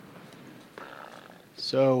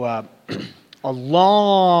So, a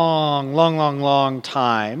long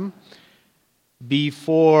time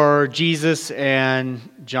before Jesus and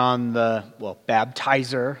John the,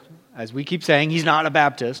 baptizer, as we keep saying, he's not a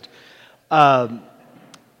Baptist. Long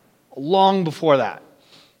before that,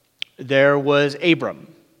 there was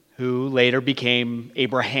Abram, who later became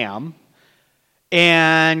Abraham,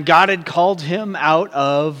 and God had called him out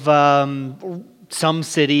of some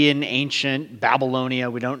city in ancient Babylonia.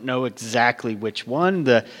 We don't know exactly which one.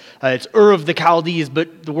 It's Ur of the Chaldees,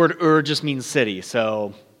 but the word Ur just means city.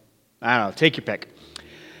 So, I don't know, take your pick.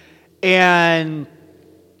 And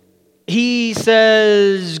he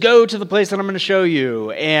says, go to the place that I'm going to show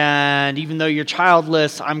you. And even though you're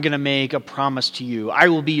childless, I'm going to make a promise to you. I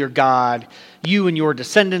will be your God. You and your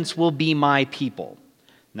descendants will be my people.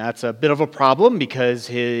 And that's a bit of a problem because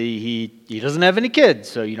he doesn't have any kids,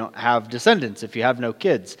 so you don't have descendants if you have no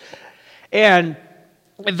kids. And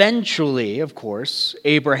eventually, of course,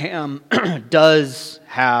 Abraham does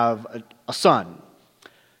have a son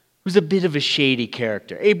who's a bit of a shady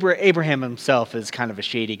character. Abraham himself is kind of a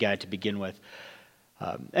shady guy to begin with.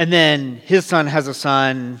 And then his son has a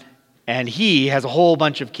son, and he has a whole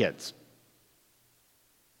bunch of kids.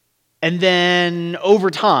 And then over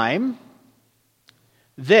time,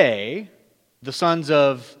 the sons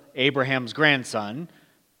of Abraham's grandson,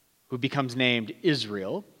 who becomes named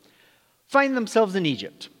Israel, find themselves in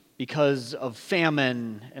Egypt because of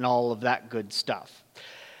famine and all of that good stuff.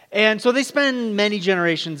 And so they spend many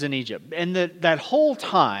generations in Egypt. And that whole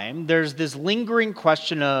time, there's this lingering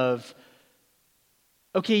question of,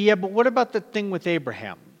 okay, yeah, but what about the thing with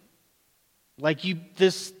Abraham?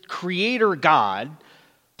 This creator God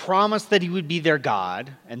promised that he would be their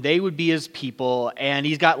God, and they would be his people, and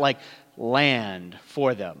he's got land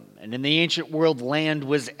for them. And in the ancient world, land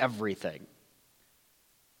was everything.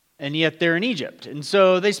 And yet they're in Egypt. And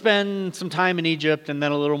so they spend some time in Egypt, and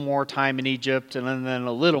then a little more time in Egypt, and then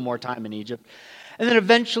a little more time in Egypt. And then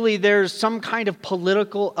eventually there's some kind of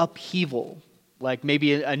political upheaval, like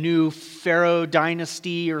maybe a new Pharaoh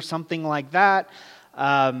dynasty or something like that.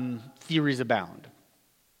 Theories abound.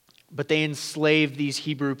 But they enslaved these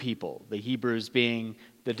Hebrew people, the Hebrews being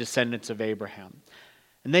the descendants of Abraham.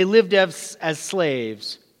 And they lived as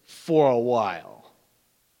slaves for a while.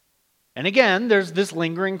 And again, there's this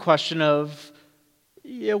lingering question of,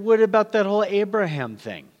 what about that whole Abraham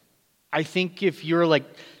thing? I think if you're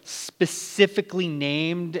specifically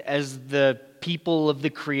named as the people of the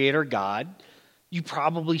Creator God, you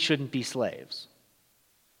probably shouldn't be slaves.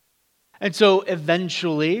 And so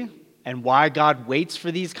eventually, and why God waits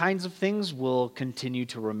for these kinds of things will continue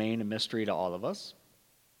to remain a mystery to all of us.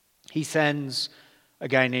 He sends a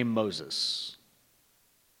guy named Moses.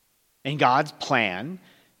 And God's plan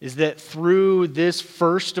is that through this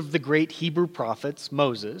first of the great Hebrew prophets,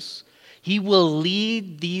 Moses, he will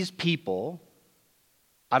lead these people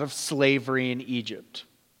out of slavery in Egypt.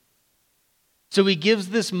 So he gives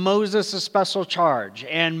this Moses a special charge,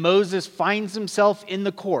 and Moses finds himself in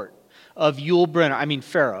the court of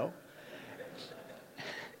Pharaoh,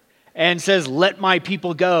 and says, let my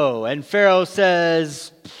people go. And Pharaoh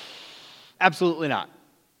says, absolutely not.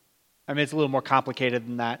 It's a little more complicated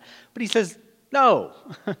than that. But he says, no.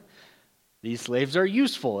 These slaves are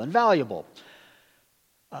useful and valuable.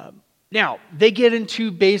 Now, they get into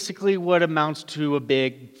basically what amounts to a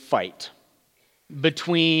big fight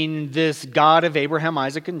between this God of Abraham,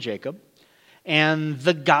 Isaac, and Jacob, and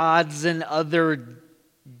the gods and other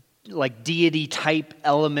deity-type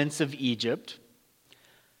elements of Egypt.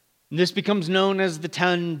 And this becomes known as the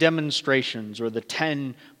 10 demonstrations or the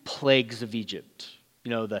 10 plagues of Egypt.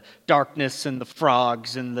 The darkness and the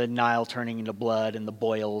frogs and the Nile turning into blood and the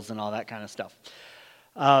boils and all that kind of stuff.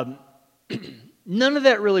 None of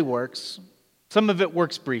that really works. Some of it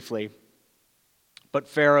works briefly. But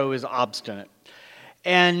Pharaoh is obstinate.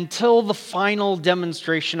 Until the final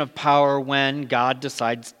demonstration of power when God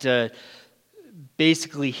decides to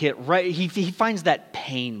basically hit right. He finds that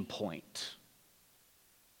pain point.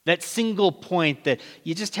 That single point that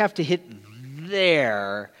you just have to hit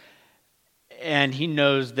there, and he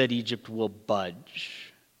knows that Egypt will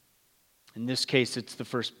budge. In this case, it's the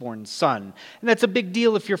firstborn son. And that's a big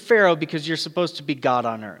deal if you're Pharaoh because you're supposed to be God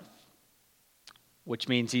on earth, which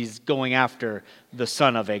means he's going after the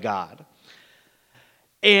son of a god.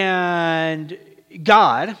 And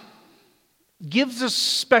God gives a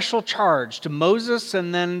special charge to Moses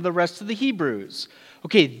and then the rest of the Hebrews.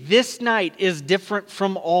 Okay, this night is different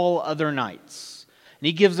from all other nights. And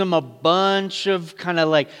he gives them a bunch of kind of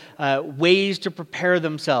like ways to prepare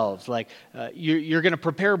themselves. Like, you're going to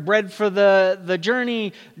prepare bread for the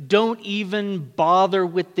journey. Don't even bother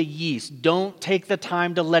with the yeast. Don't take the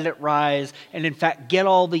time to let it rise. And in fact, get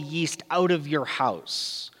all the yeast out of your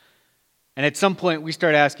house. And at some point, we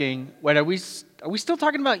start asking, wait, are we still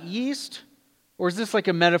talking about yeast? Or is this like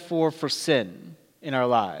a metaphor for sin in our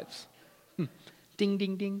lives? Ding,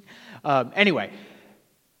 ding, ding. Anyway.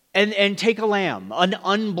 And take a lamb, an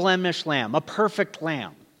unblemished lamb, a perfect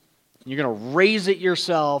lamb. You're going to raise it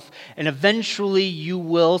yourself, and eventually you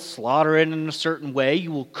will slaughter it in a certain way.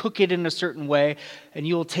 You will cook it in a certain way, and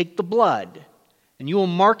you will take the blood, and you will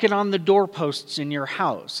mark it on the doorposts in your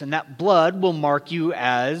house. And that blood will mark you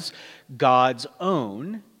as God's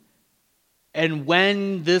own. And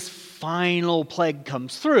when this final plague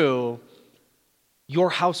comes through, your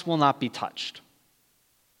house will not be touched.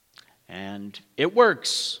 And it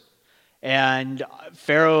works. And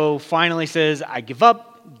Pharaoh finally says, I give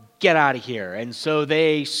up, get out of here. And so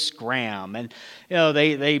they scram. And,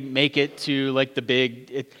 they make it to like the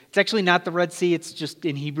big, it's actually not the Red Sea, it's just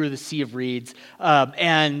in Hebrew, the Sea of Reeds.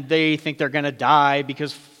 And they think they're going to die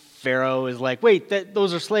because Pharaoh is like, wait,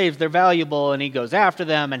 those are slaves, they're valuable. And he goes after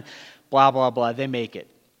them and blah, blah, blah. They make it.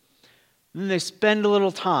 And then they spend a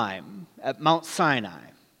little time at Mount Sinai.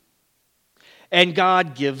 And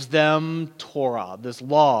God gives them Torah, this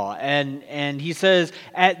law. And he says,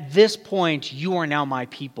 at this point, you are now my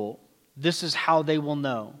people. This is how they will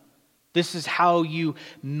know. This is how you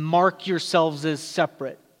mark yourselves as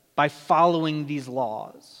separate, by following these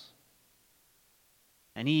laws.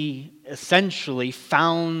 And he essentially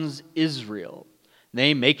founds Israel.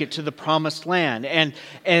 They make it to the promised land.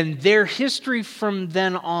 And their history from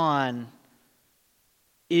then on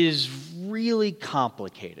is really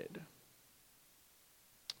complicated.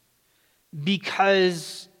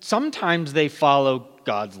 Because sometimes they follow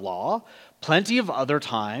God's law, plenty of other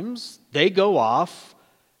times they go off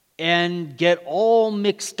and get all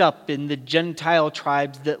mixed up in the Gentile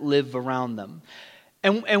tribes that live around them.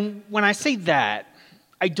 And when I say that,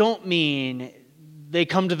 I don't mean they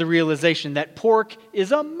come to the realization that pork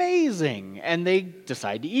is amazing and they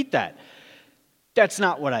decide to eat that. That's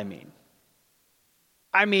not what I mean.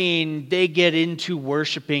 I mean, they get into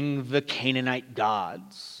worshiping the Canaanite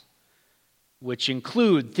gods, which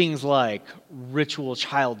include things like ritual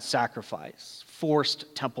child sacrifice,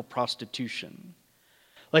 forced temple prostitution.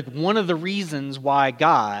 Like, one of the reasons why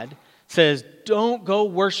God says, don't go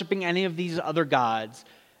worshiping any of these other gods,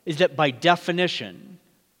 is that by definition,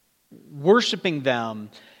 worshiping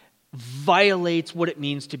them violates what it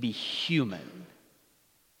means to be human.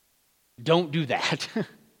 Don't do that.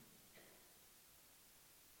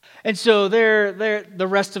 And so the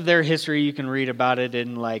rest of their history, you can read about it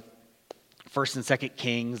in like First and Second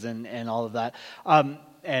Kings and all of that,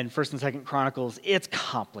 and First and Second Chronicles. It's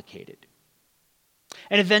complicated.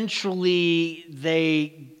 And eventually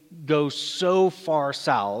they go so far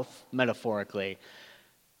south, metaphorically,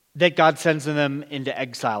 that God sends them into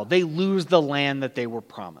exile. They lose the land that they were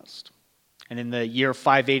promised. And in the year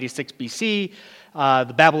 586 BC,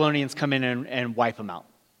 the Babylonians come in and wipe them out.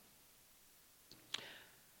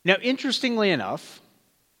 Now, interestingly enough,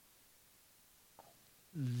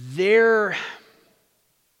 their,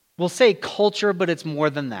 we'll say culture, but it's more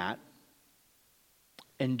than that,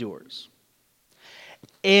 endures.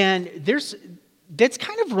 And that's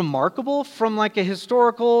kind of remarkable from like a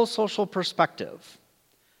historical, social perspective,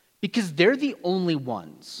 because they're the only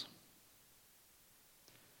ones.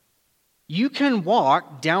 You can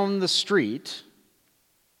walk down the street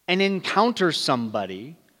and encounter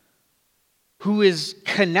somebody who is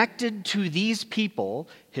connected to these people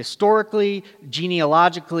historically,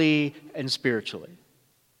 genealogically, and spiritually.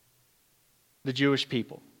 The Jewish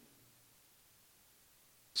people.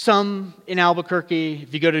 Some in Albuquerque,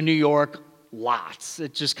 if you go to New York, lots.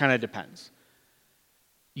 It just kind of depends.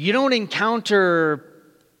 You don't encounter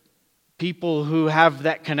people who have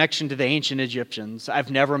that connection to the ancient Egyptians.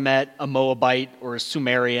 I've never met a Moabite or a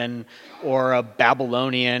Sumerian or a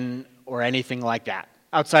Babylonian or anything like that.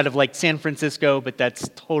 Outside of like San Francisco, but that's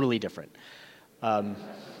totally different. That's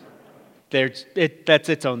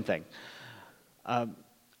its own thing. So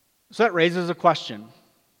that raises a question.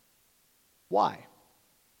 Why?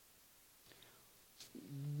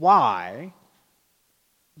 Why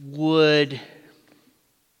would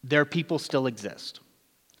their people still exist?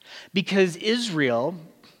 Because Israel,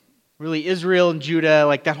 really Israel and Judah,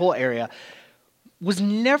 like that whole area, was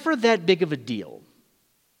never that big of a deal.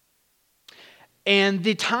 And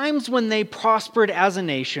the times when they prospered as a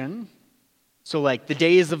nation, so like the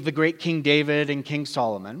days of the great King David and King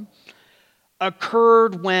Solomon,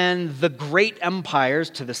 occurred when the great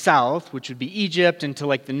empires to the south, which would be Egypt, and to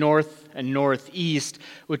like the north and northeast,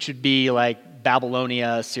 which would be like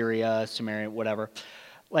Babylonia, Syria, Sumeria, whatever.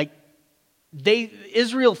 Like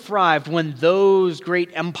Israel thrived when those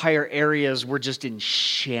great empire areas were just in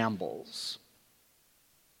shambles.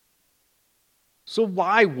 So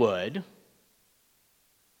why would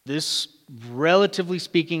this, relatively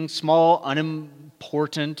speaking, small,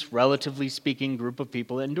 unimportant, relatively speaking group of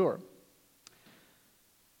people endure?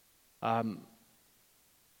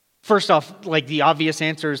 First off, like the obvious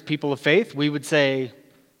answer is people of faith. We would say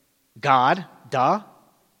God, duh.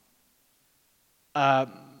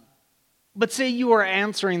 But say you are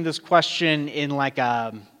answering this question in like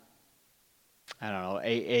a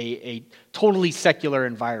totally secular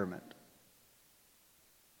environment.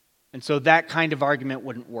 And so that kind of argument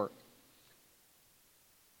wouldn't work.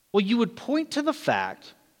 Well, you would point to the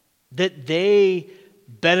fact that they,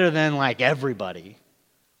 better than like everybody,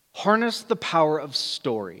 harnessed the power of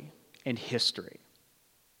story and history.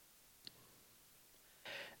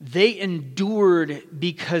 They endured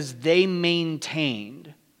because they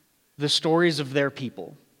maintained the stories of their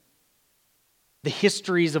people, the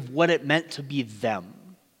histories of what it meant to be them.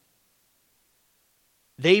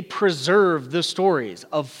 They preserved the stories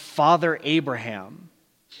of Father Abraham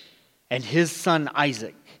and his son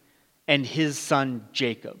Isaac and his son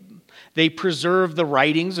Jacob. They preserved the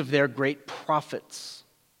writings of their great prophets.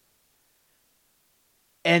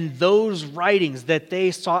 And those writings that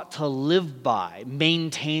they sought to live by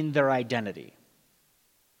maintained their identity.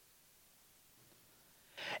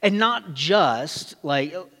 And not just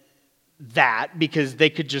like that, because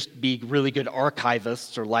they could just be really good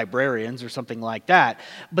archivists or librarians or something like that,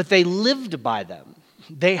 but they lived by them.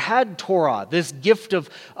 They had Torah, this gift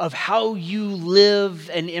of how you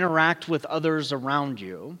live and interact with others around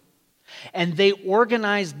you, and they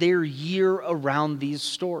organized their year around these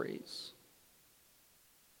stories.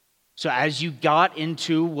 So as you got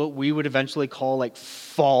into what we would eventually call like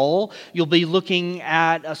fall, you'll be looking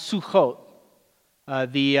at a Sukkot,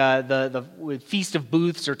 the Feast of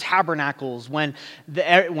Booths or Tabernacles, when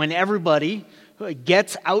everybody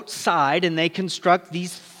gets outside and they construct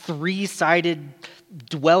these three-sided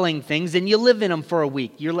dwelling things, and you live in them for a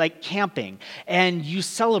week. You're like camping, and you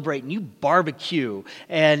celebrate, and you barbecue,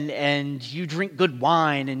 and you drink good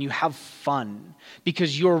wine, and you have fun,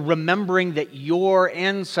 because you're remembering that your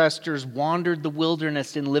ancestors wandered the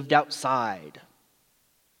wilderness and lived outside.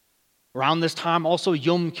 Around this time, also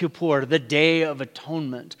Yom Kippur, the Day of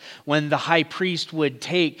Atonement, when the high priest would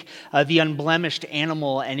take the unblemished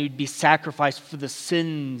animal and it would be sacrificed for the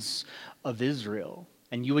sins of Israel.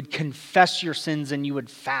 And you would confess your sins and you would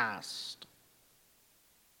fast.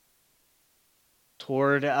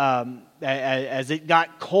 As it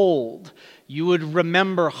got cold, you would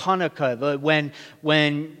remember Hanukkah,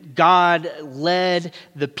 when God led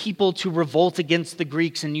the people to revolt against the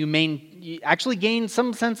Greeks, and you actually gained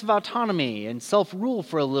some sense of autonomy and self-rule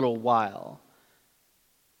for a little while.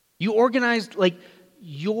 You organized like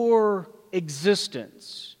your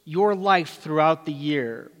existence, your life throughout the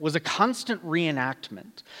year was a constant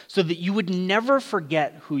reenactment so that you would never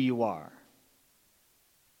forget who you are.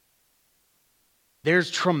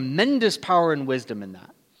 There's tremendous power and wisdom in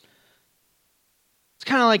that. It's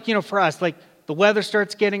kind of like, for us, like the weather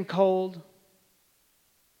starts getting cold.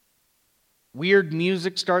 Weird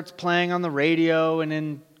music starts playing on the radio and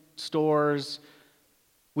in stores.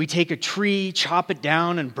 We take a tree, chop it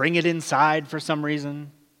down, and bring it inside for some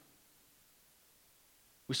reason.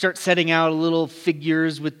 We start setting out little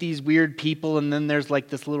figures with these weird people, and then there's like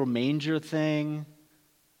this little manger thing.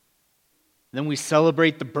 Then we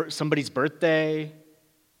celebrate somebody's birthday.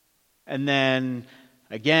 And then,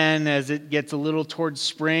 again, as it gets a little towards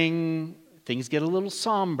spring, things get a little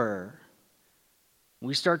somber.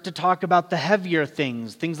 We start to talk about the heavier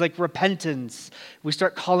things like repentance. We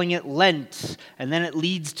start calling it Lent, and then it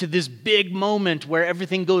leads to this big moment where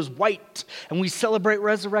everything goes white, and we celebrate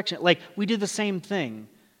resurrection. Like, we do the same thing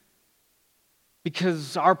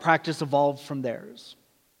because our practice evolved from theirs.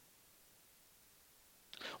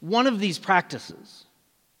 One of these practices,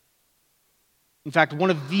 in fact, one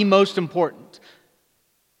of the most important,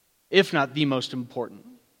 if not the most important,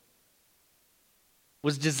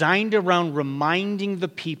 was designed around reminding the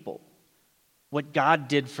people what God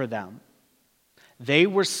did for them. They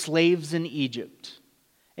were slaves in Egypt,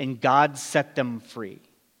 and God set them free.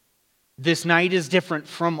 This night is different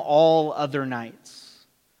from all other nights.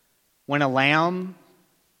 When a lamb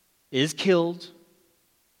is killed,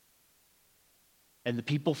 and the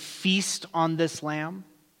people feast on this lamb,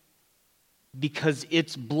 because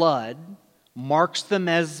its blood marks them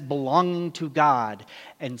as belonging to God,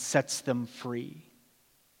 and sets them free.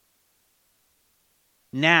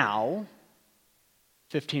 Now,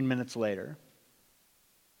 15 minutes later,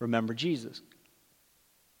 remember Jesus.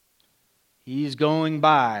 He's going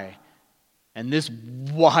by, and this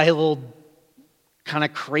wild, kind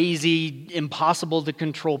of crazy, impossible to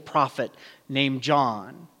control prophet named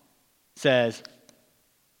John says,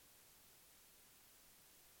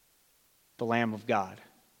 "The Lamb of God."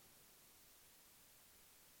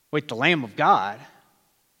 Wait, the Lamb of God?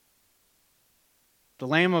 The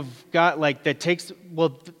Lamb of God, like that takes,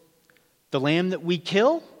 the lamb that we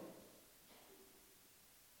kill?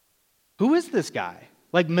 Who is this guy?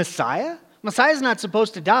 Like Messiah? Messiah's not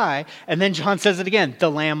supposed to die. And then John says it again, the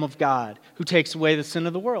Lamb of God, who takes away the sin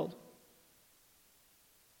of the world.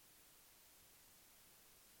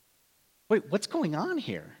 Wait, what's going on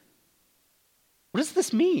here? What does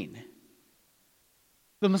this mean?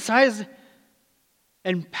 The Messiah's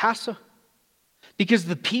and Passover. Because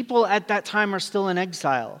the people at that time are still in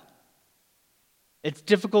exile. It's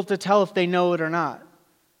difficult to tell if they know it or not.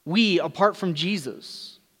 We, apart from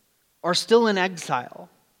Jesus, are still in exile.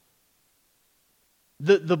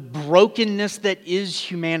 The brokenness that is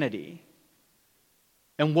humanity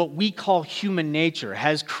and what we call human nature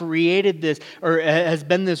has created this, or has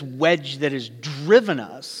been this wedge that has driven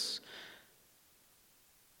us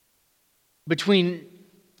between,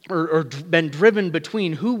 or been driven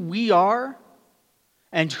between who we are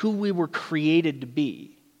and who we were created to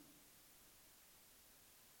be.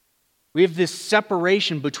 We have this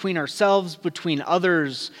separation between ourselves, between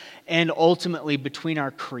others, and ultimately between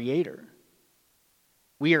our Creator.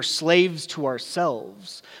 We are slaves to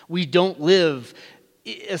ourselves. We don't live,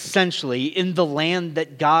 essentially, in the land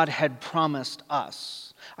that God had promised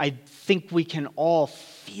us. I think we can all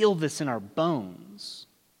feel this in our bones.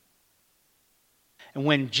 And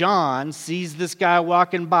when John sees this guy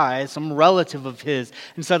walking by, some relative of his,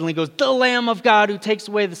 and suddenly goes, "The Lamb of God who takes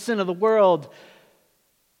away the sin of the world,"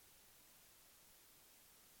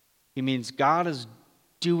 he means God is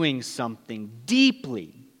doing something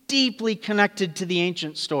deeply, deeply connected to the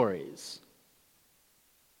ancient stories.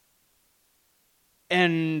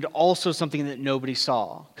 And also something that nobody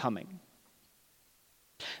saw coming.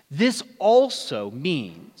 This also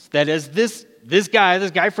means that as this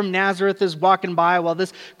guy from Nazareth is walking by while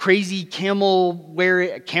this crazy camel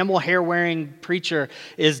hair wearing preacher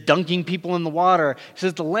is dunking people in the water, he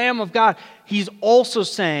says, "The Lamb of God," he's also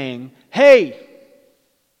saying, hey,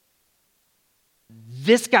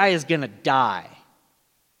 this guy is going to die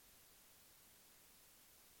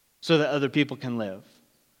so that other people can live.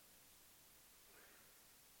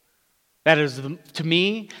 That is, to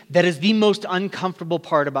me, that is the most uncomfortable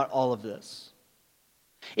part about all of this.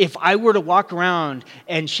 If I were to walk around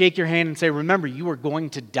and shake your hand and say, "Remember, you are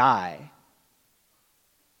going to die,"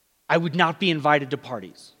 I would not be invited to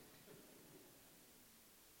parties.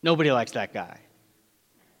 Nobody likes that guy.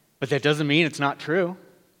 But that doesn't mean it's not true.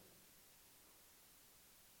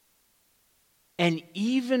 And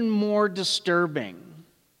even more disturbing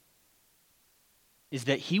is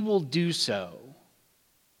that he will do so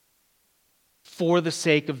for the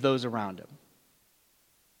sake of those around him.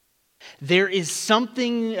 There is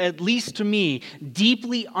something, at least to me,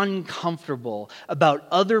 deeply uncomfortable about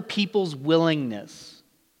other people's willingness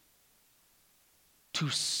to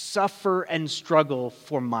suffer and struggle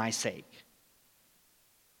for my sake.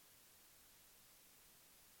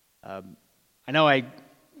 I know I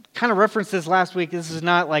kind of referenced this last week. This is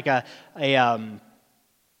not like a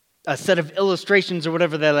set of illustrations or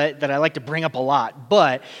whatever that I like to bring up a lot,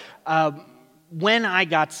 but when I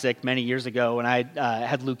got sick many years ago, and I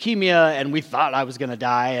had leukemia, and we thought I was going to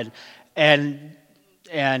die, and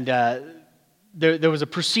there was a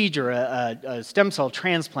procedure, a stem cell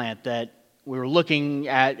transplant that we were looking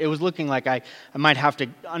at. It was looking like I might have to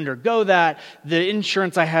undergo that. The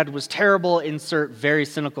insurance I had was terrible. Insert very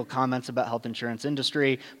cynical comments about health insurance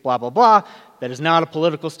industry. Blah blah blah. That is not a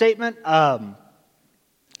political statement.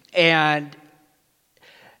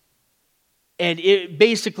 And it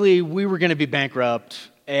basically, we were going to be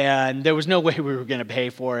bankrupt, and there was no way we were going to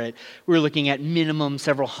pay for it. We were looking at minimum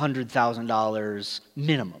several $100,000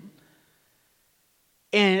 minimum.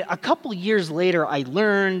 And a couple years later, I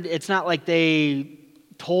learned, it's not like they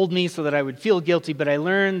told me so that I would feel guilty, but I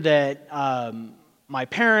learned that my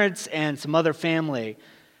parents and some other family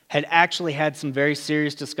had actually had some very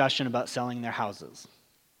serious discussion about selling their houses.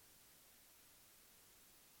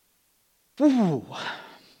 Ooh.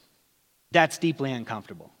 That's deeply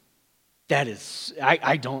uncomfortable. That is,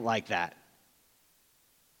 I don't like that.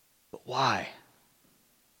 But why?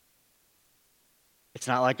 It's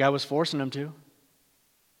not like I was forcing them to.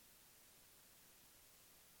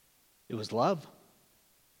 It was love.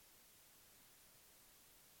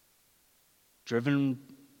 Driven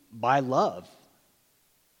by love.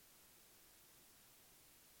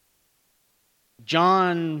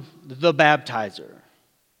 John the Baptizer,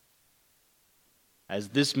 as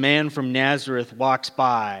this man from Nazareth walks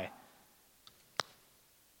by,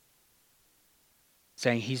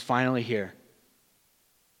 saying he's finally here,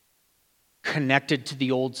 connected to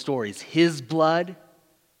the old stories. His blood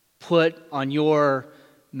put on your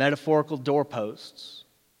metaphorical doorposts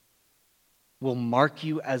will mark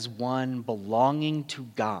you as one belonging to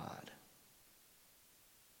God.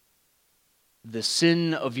 The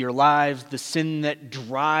sin of your lives, the sin that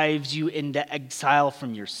drives you into exile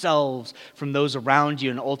from yourselves, from those around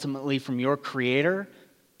you, and ultimately from your Creator,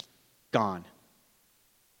 gone.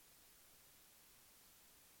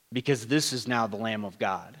 Because this is now the Lamb of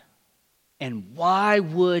God. And why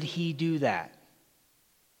would he do that?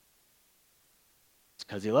 It's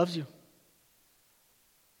because he loves you.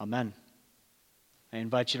 Amen. I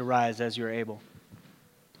invite you to rise as you're able.